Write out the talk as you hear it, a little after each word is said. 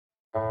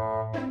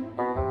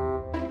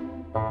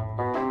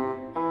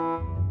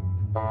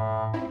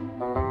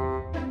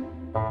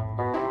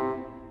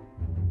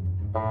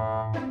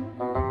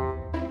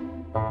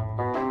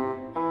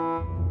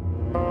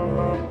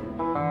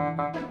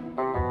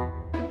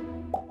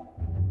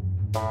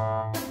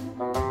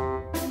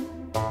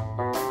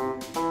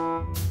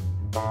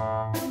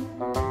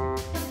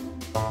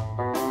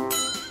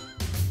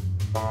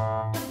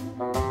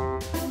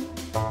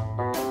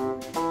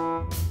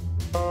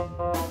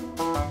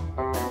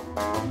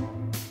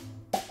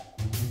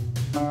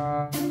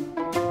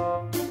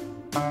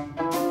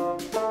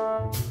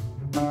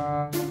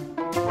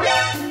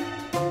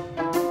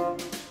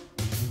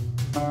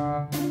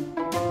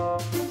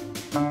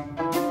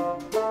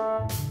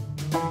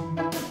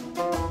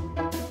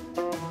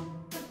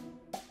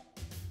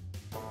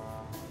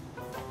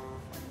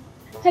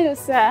Hello,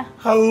 sir.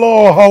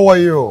 Hello, how are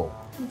you?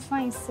 I'm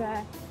fine,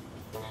 sir.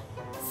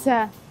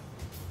 Sir,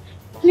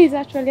 please,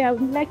 actually, I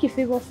would like a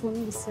favor from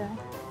you, sir.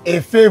 A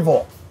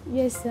favor?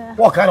 Yes, sir.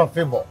 What kind of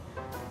favor?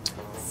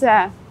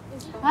 Sir,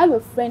 I have a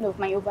friend of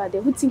mine over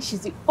there who thinks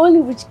she's the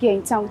only rich girl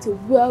in town with a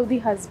wealthy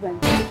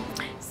husband.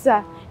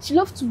 Sir, she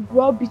loves to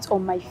rub it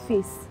on my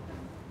face.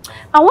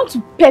 I want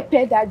to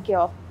pepper that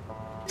girl.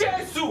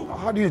 Jesus!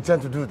 How do you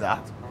intend to do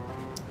that?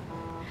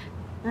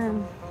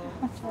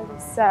 Actually,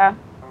 sir,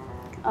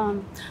 I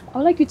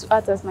would like you to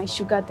act as my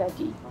sugar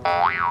daddy.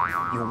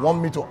 You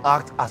want me to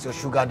act as your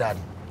sugar daddy?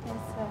 Yes,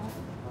 sir.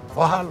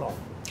 For how long?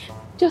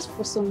 Just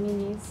for some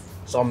minutes.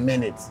 Some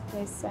minutes.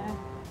 Yes, sir.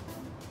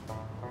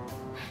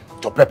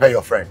 To prepare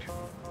your friend.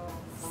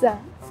 Sir.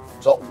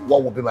 So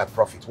what will be my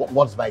profit?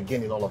 What's my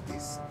gain in all of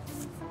this?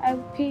 I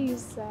will pay you,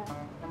 sir.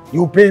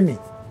 You pay me?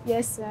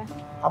 Yes, sir.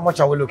 How much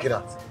are we looking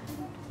at?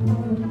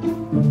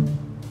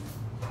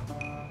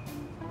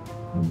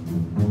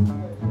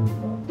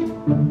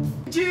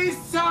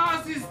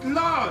 Jesus is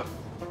Lord!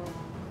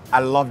 I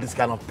love this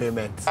kind of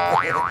payment.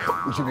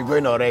 We should be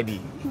going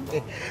already.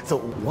 So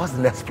what's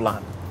the next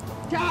plan?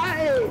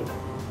 Child!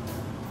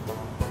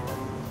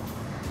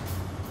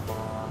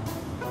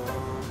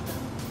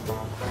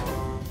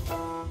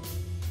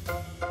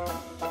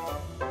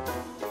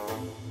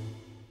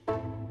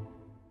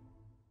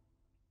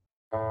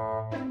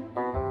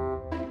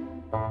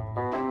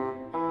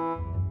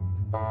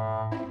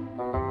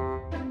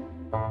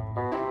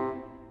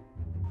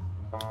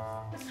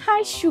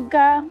 Hi,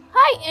 Sugar.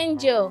 Hi,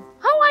 Angel.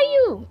 How are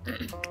you?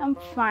 I'm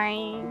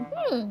fine.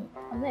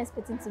 I'm not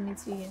expecting to meet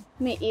you.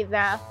 Me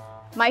either.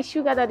 My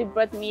sugar daddy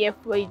brought me here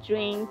for a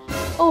drink.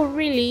 Oh,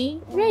 really?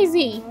 Where is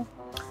he?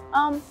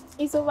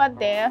 He's over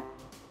there.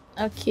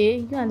 Okay,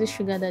 you and the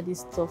sugar daddy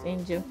stuff,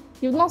 Angel.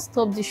 You've not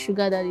stopped the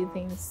sugar daddy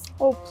things.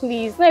 Oh,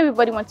 please. Not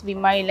everybody wants to be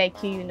married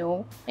like you, you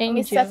know. I'm a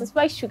Angel,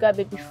 satisfied sugar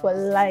baby for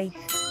life.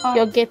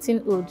 you're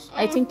getting old.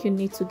 I think you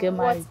need to get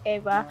married.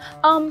 Whatever.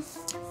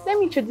 Let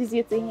me introduce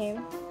you to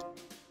him.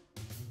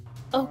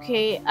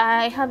 Okay,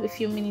 I have a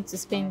few minutes to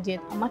spend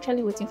yet. I'm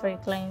actually waiting for a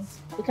client.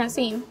 You can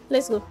see him.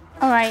 Let's go.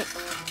 All right.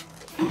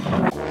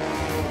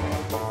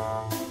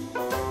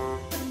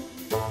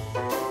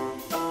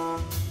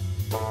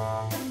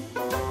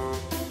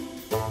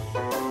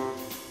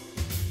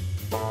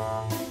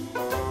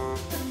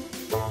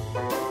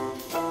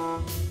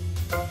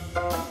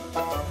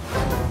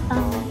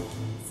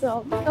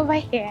 So over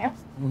here.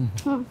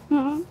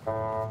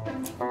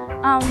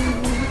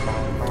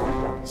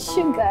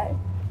 Sugar.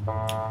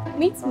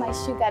 Meet my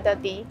sugar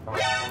daddy.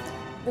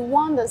 The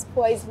one that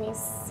spoils me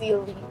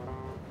silly.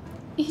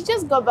 He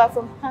just got back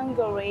from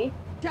Hungary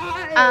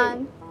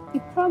and he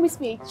promised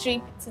me a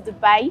trip to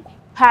Dubai,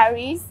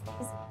 Paris,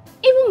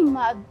 even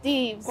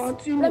Maldives.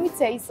 Let me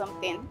tell you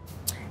something.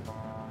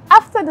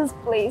 After this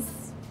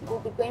place, we'll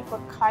be going for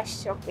car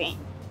shopping.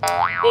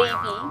 Baby,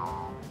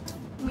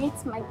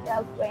 meet my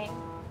girlfriend,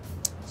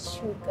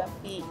 Sugar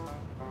B.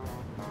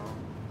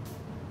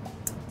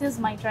 This is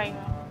my driver.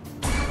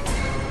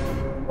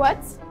 What?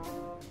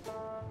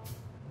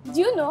 Do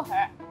you know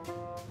her?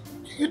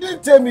 You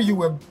didn't tell me you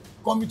were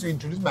coming to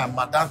introduce my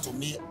madam to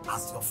me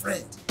as your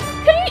friend.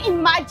 Can you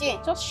imagine?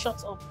 Just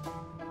shut up.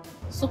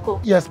 Suko,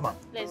 Yes, ma'am.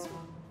 let's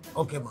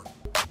go. Okay, ma'am.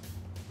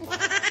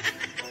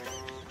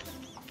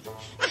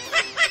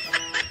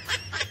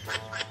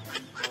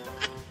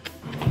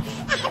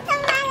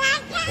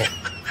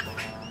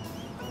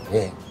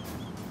 Hey,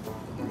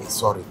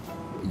 sorry.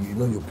 You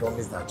know you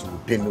promised that you will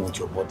pay me with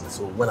your body.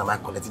 So when am I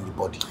collecting the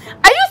body?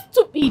 Are you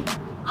stupid?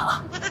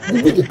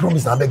 You made a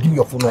promise and give me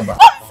your phone number.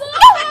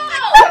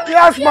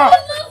 Yes, ma'am. You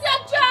lose your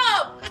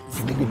job. If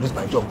you make me lose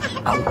my job,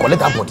 I will collect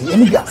that body.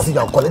 Any day I see you,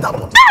 I will collect that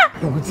body.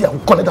 You will see, I will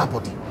collect that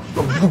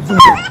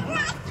body.